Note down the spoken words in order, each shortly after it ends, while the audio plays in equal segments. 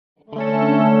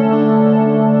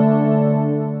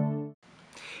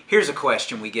Here's a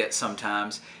question we get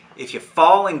sometimes. If you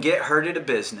fall and get hurt at a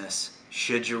business,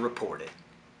 should you report it?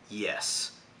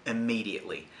 Yes,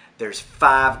 immediately. There's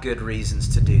 5 good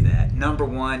reasons to do that. Number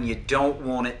 1, you don't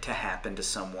want it to happen to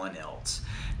someone else.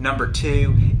 Number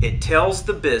 2, it tells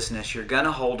the business you're going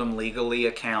to hold them legally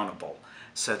accountable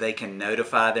so they can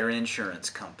notify their insurance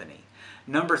company.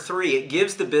 Number 3, it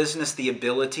gives the business the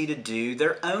ability to do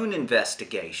their own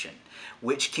investigation,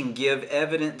 which can give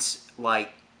evidence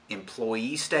like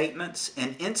employee statements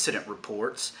and incident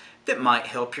reports that might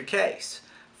help your case.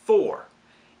 4,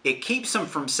 it keeps them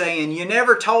from saying, "You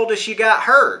never told us you got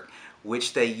hurt,"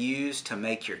 which they use to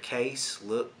make your case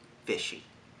look fishy.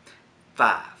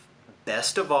 5,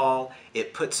 best of all,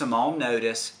 it puts them on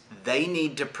notice they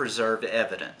need to preserve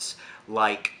evidence,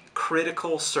 like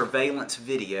critical surveillance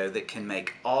video that can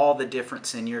make all the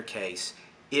difference in your case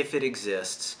if it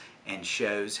exists and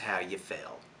shows how you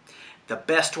failed. The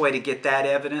best way to get that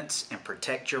evidence and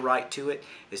protect your right to it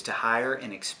is to hire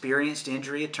an experienced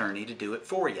injury attorney to do it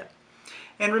for you.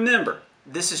 And remember,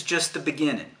 this is just the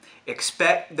beginning.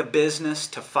 Expect the business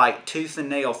to fight tooth and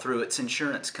nail through its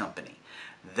insurance company.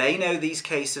 They know these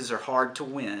cases are hard to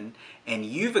win, and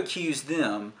you've accused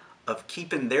them of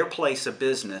keeping their place of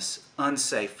business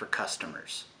unsafe for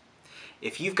customers.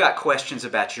 If you've got questions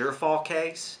about your fall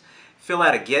case, fill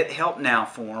out a Get Help Now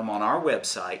form on our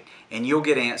website and you'll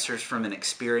get answers from an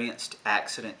experienced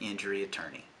accident injury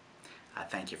attorney. I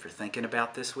thank you for thinking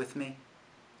about this with me,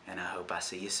 and I hope I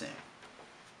see you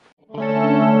soon.